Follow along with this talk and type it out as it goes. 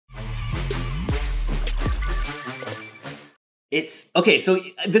It's okay. So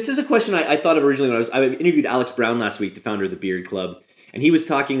this is a question I thought of originally when I interviewed Alex Brown last week, the founder of the Beard Club, and he was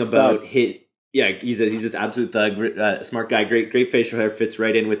talking about his he's an absolute thug, smart guy, great facial hair, fits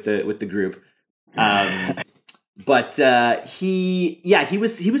right in with the group. But he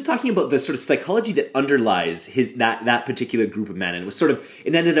was talking about the sort of psychology that underlies that particular group of men, and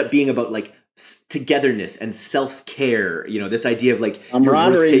it ended up being about like togetherness and self-care. You know, this idea of like you're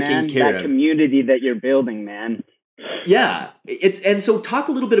worth taking care of. Community that you're building, man. Yeah, and so talk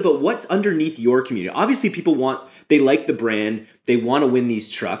a little bit about what's underneath your community. Obviously, people they like the brand, they want to win these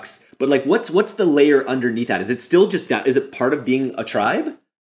trucks, but like, what's the layer underneath that? Is it still just that? Is it part of being a tribe?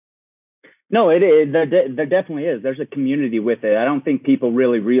 No, it is. There definitely is. There's a community with it. I don't think people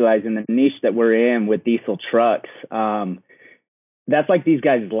really realize in the niche that we're in with diesel trucks. That's like these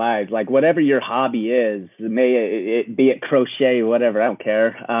guys' lives. Like whatever your hobby is, be it crochet, whatever, I don't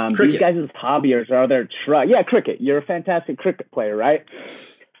care. These guys' hobbies are their truck. Yeah, cricket. You're a fantastic cricket player, right?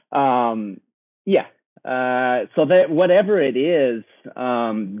 Yeah. So that whatever it is,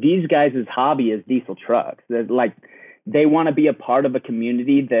 these guys' hobby is diesel trucks. They want to be a part of a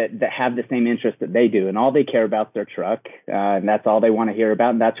community that have the same interest that they do, and all they care about is their truck, and that's all they want to hear about,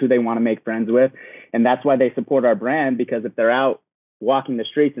 and that's who they want to make friends with, and that's why they support our brand. Because if they're out walking the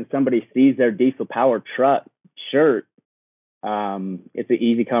streets and somebody sees their diesel powered truck shirt, it's an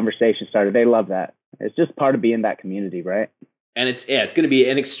easy conversation starter. They love that. It's just part of being that community, right? And it's going to be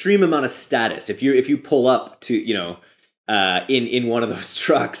an extreme amount of status if you pull up to in one of those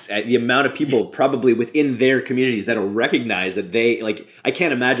trucks. The amount of people probably within their communities that'll recognize that they like. I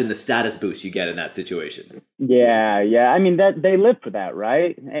can't imagine the status boost you get in that situation. Yeah. I mean that they live for that,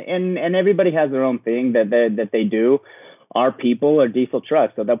 right? And everybody has their own thing that they do. Our people are diesel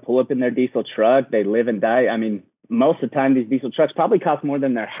trucks, so they'll pull up in their diesel truck. They live and die. I mean, most of the time, these diesel trucks probably cost more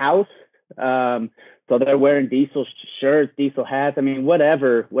than their house. So they're wearing diesel shirts, diesel hats. I mean,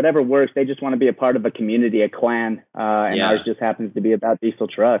 whatever works. They just want to be a part of a community, a clan, and ours just happens to be about diesel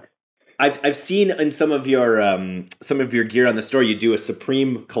trucks. I've seen in some of your gear on the store, you do a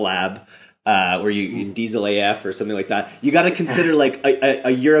Supreme collab. Where you Diesel AF or something like that. You got to consider like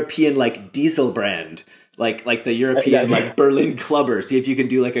a European like diesel brand. Like the European like Berlin Clubber. See if you can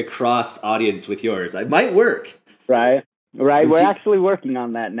do like a cross audience with yours. It might work. Right. We're actually working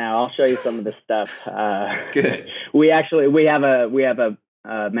on that now. I'll show you some of the stuff. Good. We have a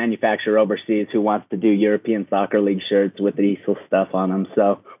manufacturer overseas who wants to do European Soccer League shirts with diesel stuff on them.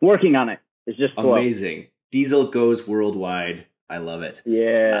 So working on it. It's just cool. Amazing. Diesel goes worldwide. I love it.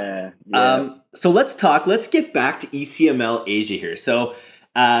 Yeah. So let's get back to ECML Asia here. So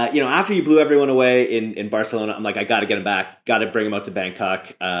after you blew everyone away in Barcelona, I'm like, I got to get him back. Got to bring him out to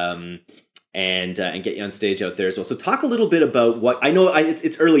Bangkok, and get you on stage out there as well. So talk a little bit about what I know.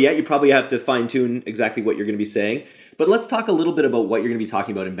 It's early yet. You probably have to fine tune exactly what you're going to be saying. But let's talk a little bit about what you're going to be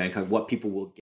talking about in Bangkok. What people will get.